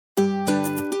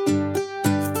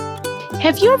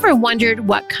Have you ever wondered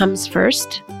what comes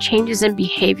first, changes in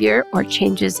behavior or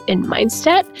changes in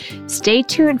mindset? Stay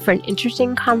tuned for an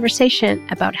interesting conversation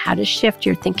about how to shift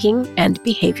your thinking and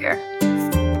behavior.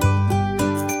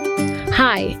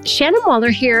 Hi, Shannon Waller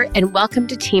here, and welcome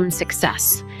to Team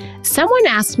Success. Someone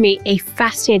asked me a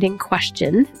fascinating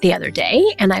question the other day,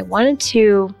 and I wanted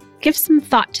to give some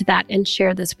thought to that and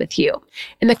share this with you.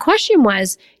 And the question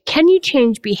was, can you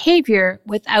change behavior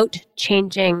without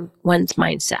changing one's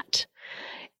mindset?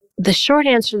 The short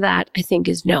answer to that, I think,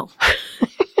 is no,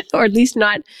 or at least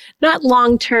not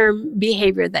long-term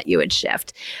behavior that you would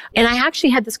shift. And I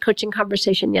actually had this coaching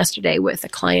conversation yesterday with a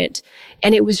client,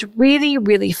 and it was really,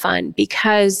 really fun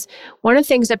because one of the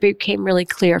things that became really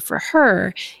clear for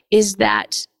her is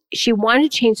that she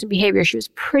wanted to change some behavior. She was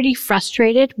pretty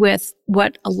frustrated with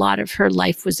what a lot of her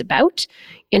life was about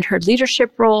in her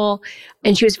leadership role,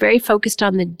 and she was very focused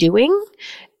on the doing.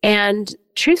 And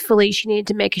truthfully, she needed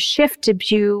to make a shift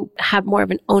to have more of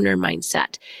an owner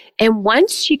mindset. And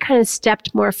once she kind of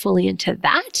stepped more fully into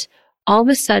that, all of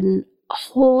a sudden, a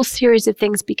whole series of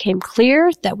things became clear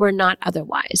that were not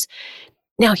otherwise.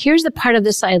 Now, here's the part of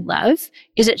this I love,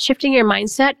 is that shifting your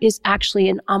mindset is actually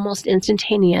an almost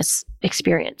instantaneous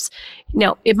experience.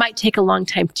 Now, it might take a long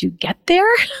time to get there,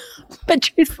 but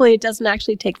truthfully, it doesn't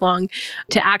actually take long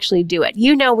to actually do it.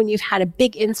 You know, when you've had a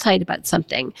big insight about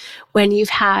something, when you've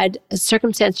had a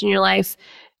circumstance in your life,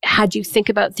 had you think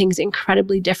about things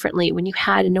incredibly differently, when you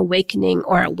had an awakening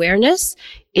or awareness,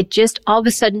 it just all of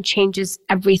a sudden changes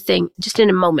everything just in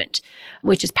a moment,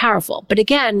 which is powerful. But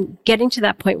again, getting to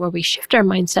that point where we shift our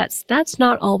mindsets, that's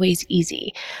not always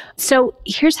easy. So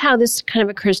here's how this kind of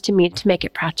occurs to me to make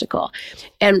it practical.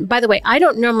 And by the way, I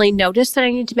don't normally notice that I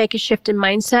need to make a shift in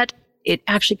mindset. It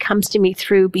actually comes to me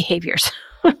through behaviors.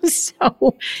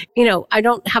 So, I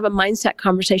don't have a mindset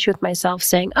conversation with myself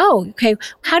saying, oh, okay,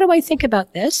 how do I think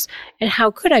about this? And how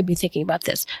could I be thinking about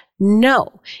this?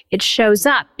 No, it shows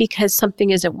up because something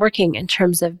isn't working in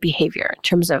terms of behavior, in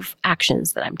terms of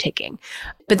actions that I'm taking.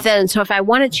 But then, so if I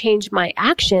want to change my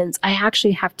actions, I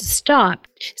actually have to stop.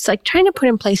 It's like trying to put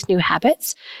in place new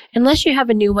habits. Unless you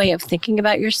have a new way of thinking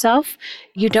about yourself,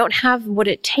 you don't have what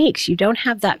it takes. You don't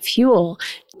have that fuel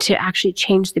to actually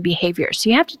change the behavior. So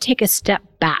you have to take a step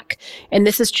back. And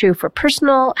this is true for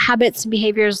personal habits and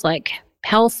behaviors like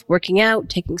health, working out,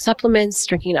 taking supplements,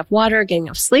 drinking enough water, getting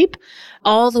enough sleep,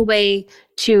 all the way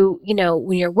to,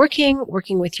 when you're working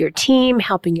with your team,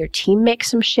 helping your team make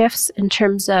some shifts in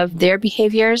terms of their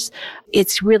behaviors.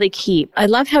 It's really key. I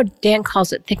love how Dan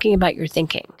calls it thinking about your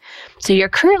thinking. So your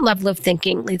current level of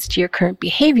thinking leads to your current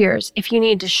behaviors. If you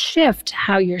need to shift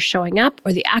how you're showing up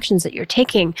or the actions that you're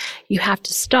taking, you have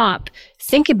to stop,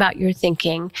 think about your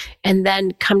thinking, and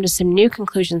then come to some new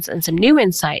conclusions and some new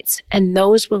insights, and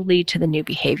those will lead to the new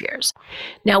behaviors.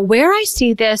 Now, where I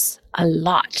see this a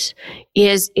lot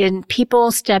is in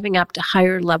people stepping up to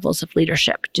higher levels of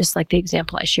leadership, just like the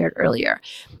example I shared earlier.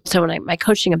 So when my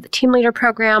coaching of the team leader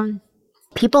program,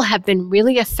 people have been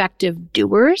really effective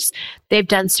doers. They've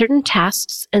done certain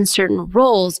tasks and certain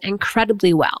roles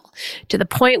incredibly well, to the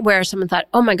point where someone thought,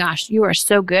 oh my gosh, you are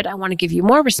so good. I want to give you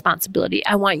more responsibility.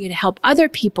 I want you to help other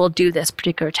people do this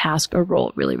particular task or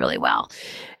role really, really well.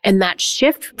 And that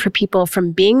shift for people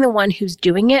from being the one who's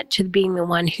doing it to being the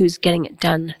one who's getting it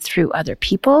done through other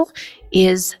people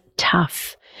is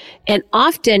tough. And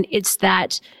often it's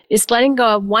letting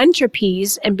go of one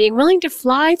trapeze and being willing to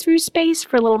fly through space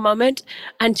for a little moment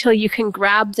until you can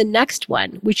grab the next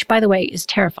one, which, by the way, is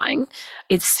terrifying.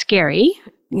 It's scary.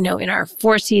 In our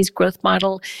 4Cs growth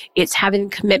model, it's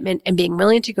having commitment and being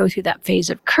willing to go through that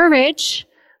phase of courage,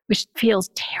 which feels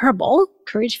terrible.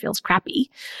 Courage feels crappy,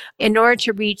 in order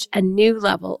to reach a new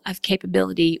level of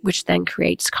capability, which then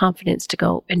creates confidence to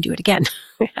go and do it again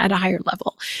at a higher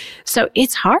level. So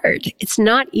it's hard. It's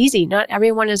not easy. Not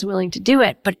everyone is willing to do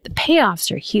it, but the payoffs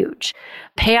are huge.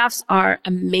 Payoffs are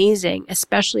amazing,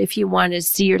 especially if you want to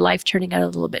see your life turning out a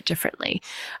little bit differently.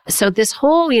 So this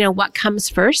whole, what comes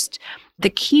first, the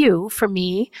cue for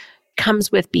me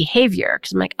comes with behavior,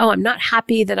 because I'm like, oh, I'm not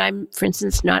happy that I'm, for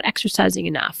instance, not exercising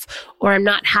enough, or I'm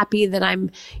not happy that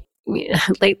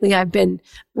lately I've been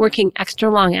working extra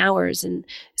long hours and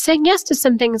saying yes to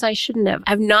some things I shouldn't have.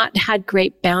 I've not had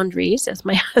great boundaries, as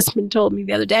my husband told me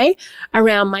the other day,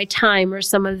 around my time or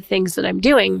some of the things that I'm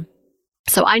doing.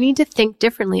 So I need to think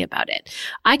differently about it.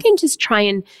 I can just try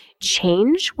and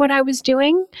change what I was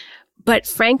doing, but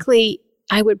frankly,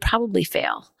 I would probably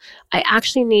fail. I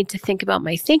actually need to think about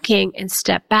my thinking and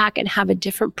step back and have a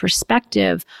different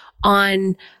perspective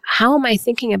on how am I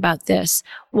thinking about this?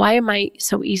 Why am I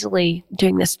so easily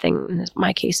doing this thing? In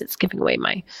my case, it's giving away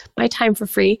my time for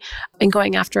free and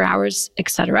going after hours,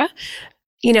 etc.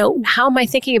 How am I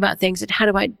thinking about things and how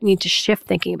do I need to shift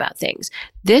thinking about things?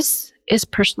 This is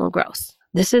personal growth.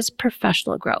 This is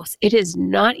professional growth. It is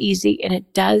not easy and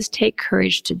it does take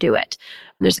courage to do it.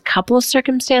 There's a couple of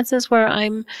circumstances where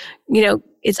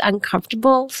it's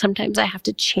uncomfortable. Sometimes I have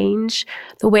to change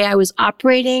the way I was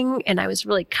operating and I was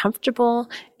really comfortable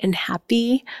and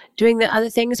happy doing the other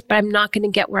things, but I'm not going to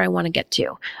get where I want to get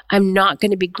to. I'm not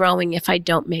going to be growing if I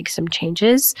don't make some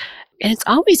changes. And it's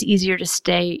always easier to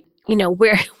stay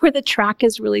where the track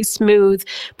is really smooth,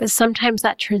 but sometimes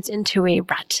that turns into a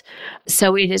rut.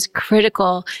 So it is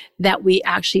critical that we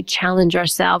actually challenge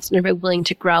ourselves and are willing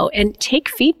to grow and take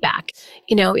feedback.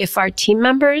 If our team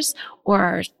members or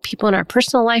our people in our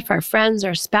personal life, our friends,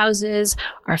 our spouses,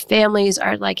 our families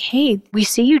are like, hey, we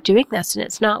see you doing this and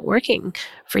it's not working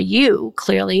for you.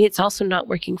 Clearly, it's also not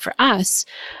working for us.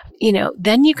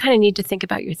 Then you kind of need to think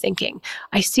about your thinking.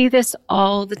 I see this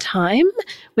all the time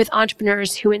with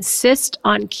entrepreneurs who insist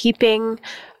on keeping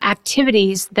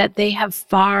activities that they have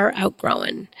far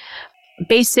outgrown.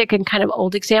 Basic and kind of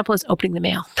old example is opening the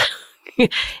mail.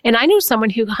 And I know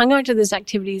someone who hung on to these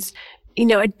activities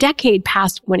a decade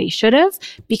past when he should have,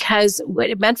 because what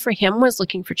it meant for him was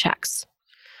looking for checks.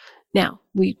 Now,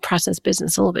 we process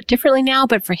business a little bit differently now,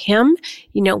 but for him,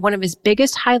 one of his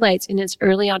biggest highlights in his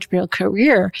early entrepreneurial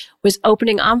career was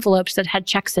opening envelopes that had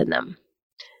checks in them.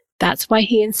 That's why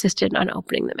he insisted on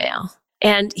opening the mail.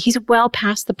 And he's well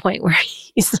past the point where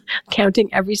he's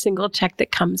counting every single check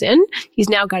that comes in. He's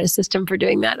now got a system for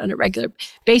doing that on a regular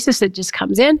basis. It just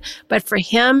comes in. But for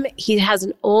him, he has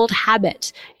an old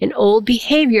habit, an old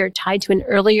behavior tied to an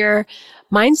earlier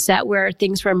mindset where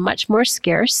things were much more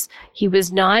scarce. He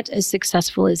was not as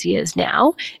successful as he is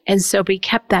now. And so he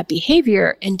kept that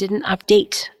behavior and didn't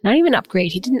update, not even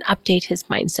upgrade. He didn't update his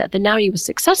mindset that now he was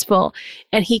successful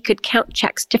and he could count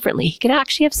checks differently. He could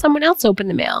actually have someone else open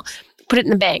the mail, put it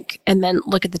in the bank, and then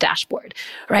look at the dashboard,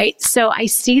 right? So I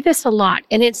see this a lot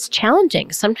and it's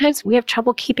challenging. Sometimes we have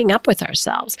trouble keeping up with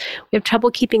ourselves. We have trouble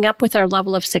keeping up with our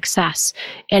level of success.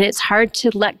 And it's hard to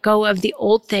let go of the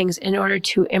old things in order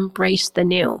to embrace the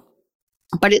new.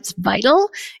 But it's vital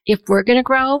if we're going to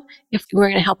grow, if we're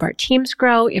going to help our teams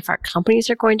grow, if our companies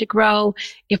are going to grow,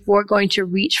 if we're going to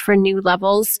reach for new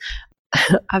levels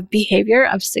of behavior,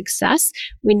 of success,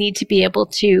 we need to be able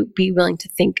to be willing to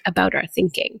think about our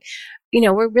thinking.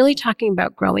 We're really talking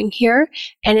about growing here,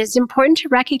 and it's important to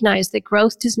recognize that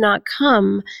growth does not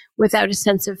come without a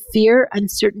sense of fear,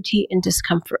 uncertainty, and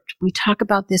discomfort. We talk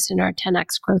about this in our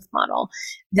 10X growth model,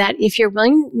 that if you're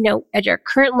willing, at your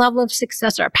current level of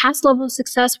success, or our past level of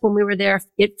success, when we were there,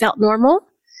 it felt normal.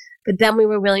 But then we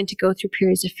were willing to go through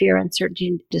periods of fear, uncertainty,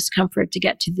 and discomfort to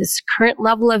get to this current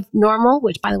level of normal,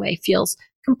 which, by the way, feels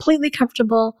completely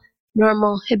comfortable,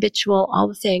 normal, habitual, all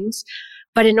the things.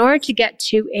 But in order to get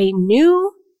to a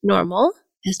new normal,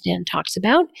 as Dan talks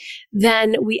about,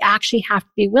 then we actually have to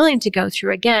be willing to go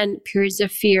through, again, periods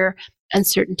of fear,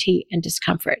 uncertainty, and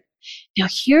discomfort. Now,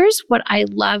 here's what I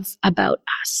love about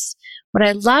us. What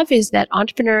I love is that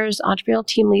entrepreneurs, entrepreneurial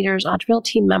team leaders, entrepreneurial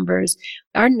team members,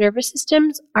 our nervous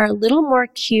systems are a little more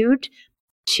cued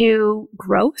to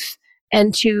growth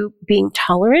and to being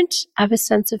tolerant of a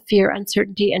sense of fear,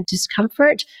 uncertainty, and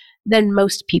discomfort than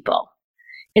most people.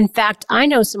 In fact, I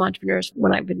know some entrepreneurs,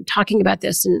 when I've been talking about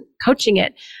this and coaching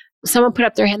it, someone put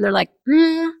up their hand, they're like,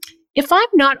 if I'm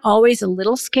not always a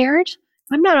little scared,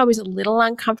 if I'm not always a little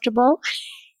uncomfortable,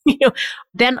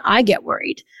 then I get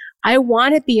worried. I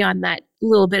want to be on that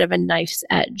little bit of a knife's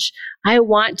edge. I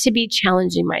want to be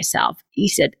challenging myself. He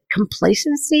said,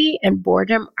 complacency and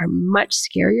boredom are much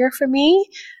scarier for me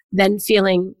than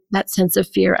feeling that sense of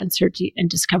fear, uncertainty, and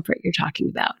discomfort you're talking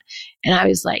about. And I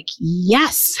was like,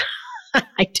 yes.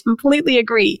 I completely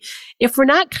agree. If we're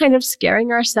not kind of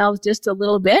scaring ourselves just a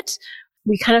little bit,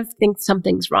 we kind of think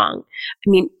something's wrong. I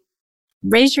mean,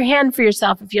 raise your hand for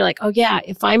yourself if you're like, oh yeah,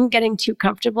 if I'm getting too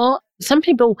comfortable. Some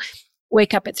people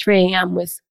wake up at 3 a.m.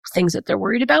 with things that they're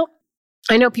worried about.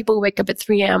 I know people who wake up at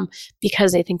 3 a.m.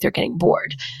 because they think they're getting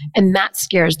bored, and that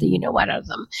scares the you-know-what out of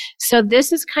them. So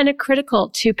this is kind of critical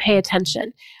to pay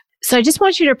attention. So I just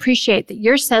want you to appreciate that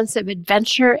your sense of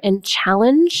adventure and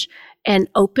challenge and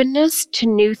openness to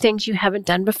new things you haven't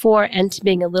done before and to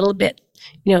being a little bit,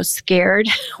 scared,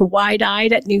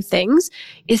 wide-eyed at new things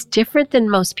is different than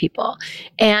most people.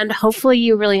 And hopefully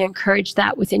you really encourage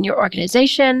that within your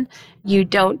organization. You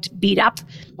don't beat up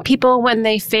people when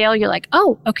they fail. You're like,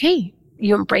 oh, okay.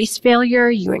 You embrace failure.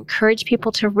 You encourage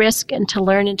people to risk and to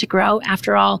learn and to grow.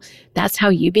 After all, that's how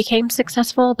you became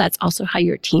successful. That's also how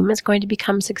your team is going to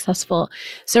become successful.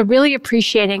 So really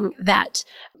appreciating that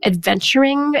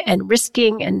adventuring and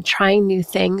risking and trying new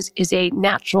things is a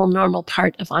natural, normal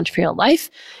part of entrepreneurial life,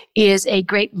 is a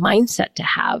great mindset to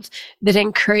have that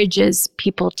encourages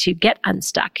people to get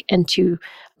unstuck and to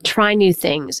try new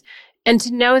things and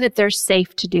to know that they're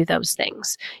safe to do those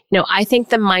things. I think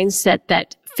the mindset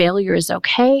that failure is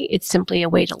okay, it's simply a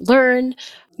way to learn.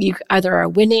 You either are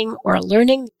winning or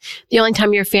learning. The only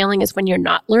time you're failing is when you're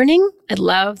not learning. I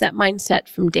love that mindset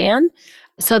from Dan.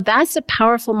 So that's a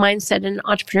powerful mindset, an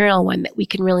entrepreneurial one that we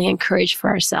can really encourage for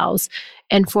ourselves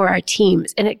and for our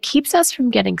teams. And it keeps us from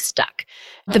getting stuck.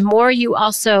 The more you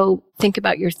also think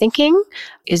about your thinking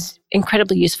is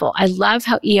incredibly useful. I love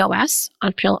how EOS,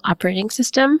 Entrepreneurial Operating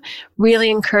System,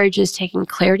 really encourages taking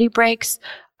clarity breaks.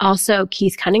 Also,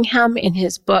 Keith Cunningham in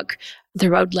his book, The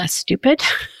Road Less Stupid,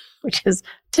 which is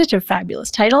such a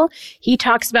fabulous title. He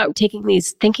talks about taking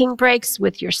these thinking breaks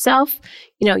with yourself.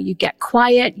 You get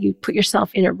quiet, you put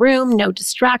yourself in a room, no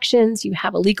distractions, you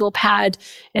have a legal pad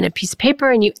and a piece of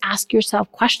paper, and you ask yourself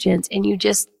questions and you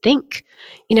just think.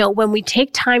 When we take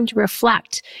time to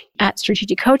reflect at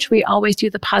Strategic Coach, we always do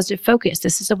the positive focus.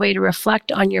 This is a way to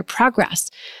reflect on your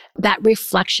progress. That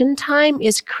reflection time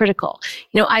is critical.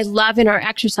 I love in our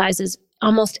exercises,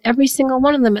 almost every single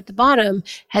one of them at the bottom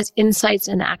has insights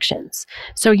and actions.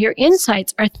 So your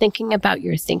insights are thinking about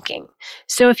your thinking.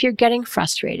 So if you're getting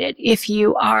frustrated, if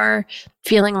you are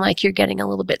feeling like you're getting a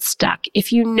little bit stuck,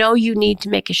 if you know you need to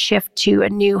make a shift to a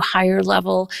new higher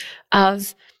level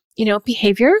of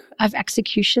behavior, of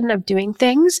execution, of doing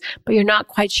things, but you're not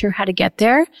quite sure how to get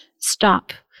there,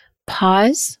 stop,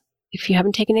 pause. If you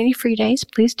haven't taken any free days,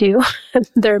 please do.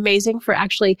 They're amazing for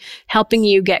actually helping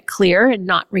you get clear and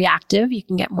not reactive. You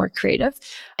can get more creative.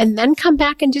 And then come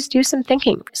back and just do some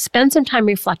thinking. Spend some time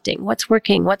reflecting. What's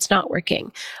working? What's not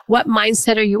working? What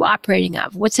mindset are you operating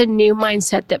of? What's a new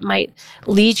mindset that might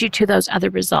lead you to those other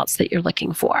results that you're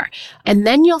looking for? And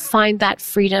then you'll find that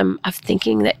freedom of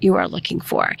thinking that you are looking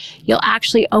for. You'll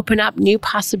actually open up new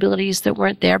possibilities that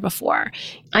weren't there before.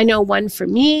 I know one for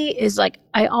me is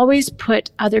I always put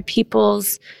other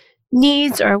people's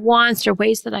needs or wants or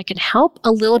ways that I can help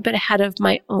a little bit ahead of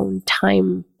my own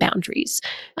time boundaries.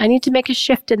 I need to make a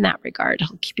shift in that regard.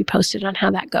 I'll keep you posted on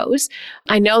how that goes.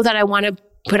 I know that I want to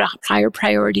put a higher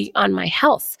priority on my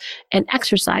health and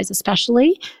exercise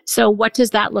especially. So what does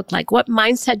that look like? What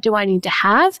mindset do I need to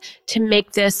have to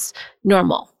make this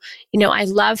normal? I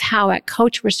love how at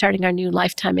Coach, we're starting our new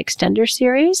Lifetime Extender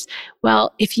series.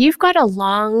 Well, if you've got a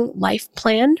long life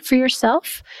plan for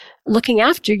yourself, looking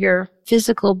after your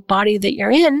physical body that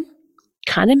you're in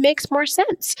kind of makes more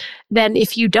sense than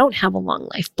if you don't have a long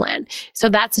life plan. So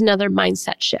that's another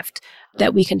mindset shift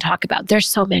that we can talk about. There's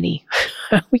so many.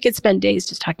 We could spend days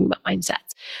just talking about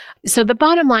mindsets. So the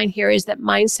bottom line here is that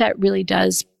mindset really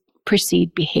does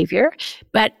precede behavior,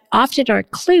 but often our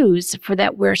clues for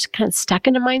that we're kind of stuck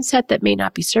in a mindset that may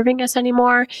not be serving us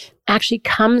anymore actually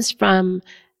comes from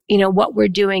what we're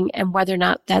doing and whether or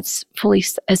not that's fully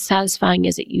as satisfying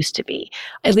as it used to be.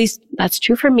 At least that's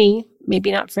true for me, maybe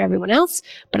not for everyone else,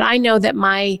 but I know that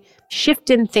my shift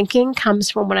in thinking comes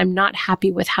from when I'm not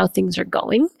happy with how things are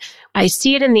going. I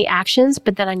see it in the actions,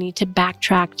 but then I need to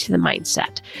backtrack to the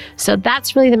mindset. So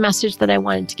that's really the message that I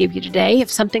wanted to give you today.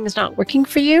 If something is not working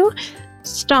for you,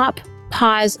 stop,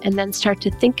 pause, and then start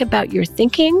to think about your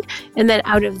thinking. And then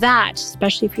out of that,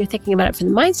 especially if you're thinking about it from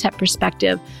the mindset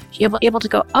perspective, you're able to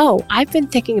go, oh, I've been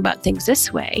thinking about things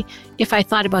this way. If I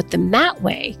thought about them that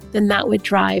way, then that would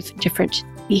drive different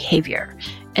behavior.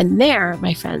 And there,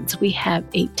 my friends, we have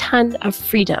a ton of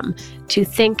freedom to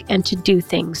think and to do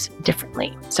things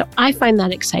differently. So I find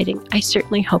that exciting. I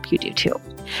certainly hope you do too.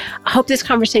 I hope this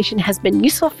conversation has been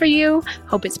useful for you.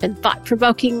 Hope it's been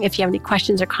thought-provoking. If you have any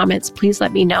questions or comments, please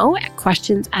let me know at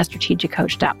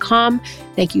questions@strategiccoach.com.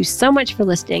 Thank you so much for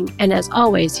listening. And as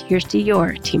always, here's to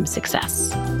your team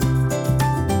success.